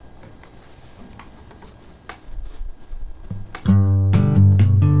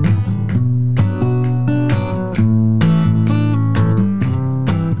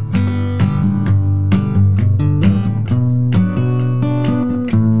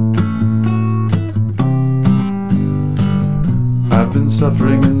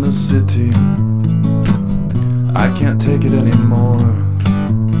suffering in the city. I can't take it anymore.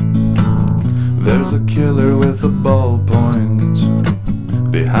 There's a killer with a ballpoint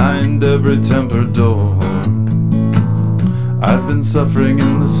behind every tempered door. I've been suffering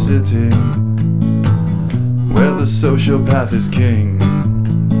in the city, where the sociopath is king,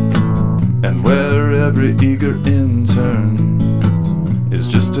 and where every eager intern is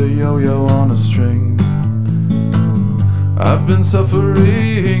just a yo-yo on a string. I've been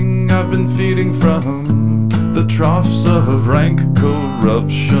suffering, I've been feeding from the troughs of rank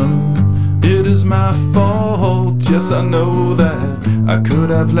corruption. It is my fault, yes I know that I could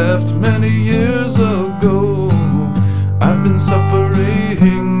have left many years ago. I've been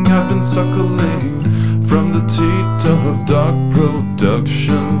suffering, I've been suckling from the teat of dark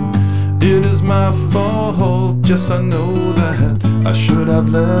production. It is my fault, yes I know that I should have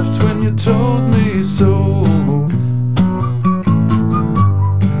left when you told me so.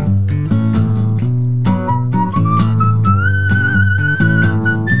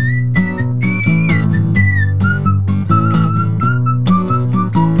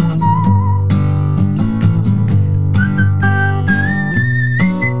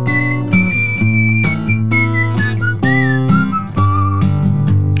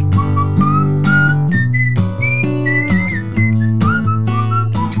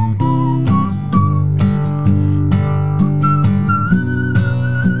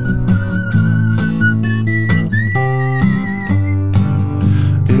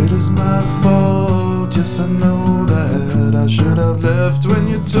 Yes, I know that I should have left when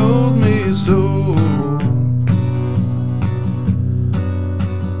you told me so.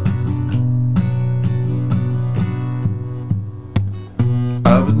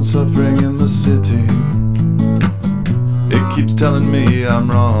 I've been suffering in the city. It keeps telling me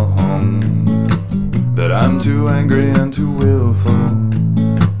I'm wrong, that I'm too angry and too willful,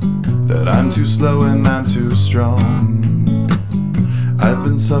 that I'm too slow and I'm too strong. I've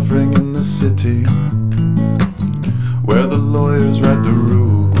been suffering in the city, where the lawyers write the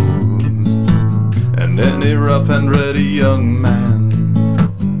rules, and any rough and ready young man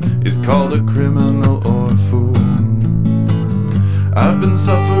is called a criminal or a fool. I've been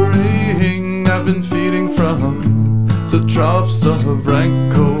suffering, I've been feeding from the troughs of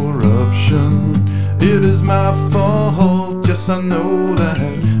rank corruption. It is my fault, yes I know that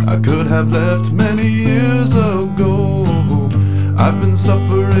I could have left many years ago. I've been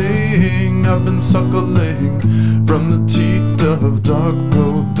suffering, I've been suckling from the teat of dark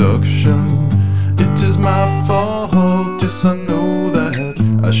production. It is my fault, yes I know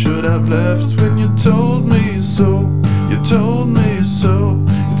that I should have left when you told me so. You told me so.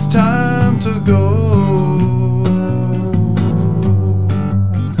 It's time to go.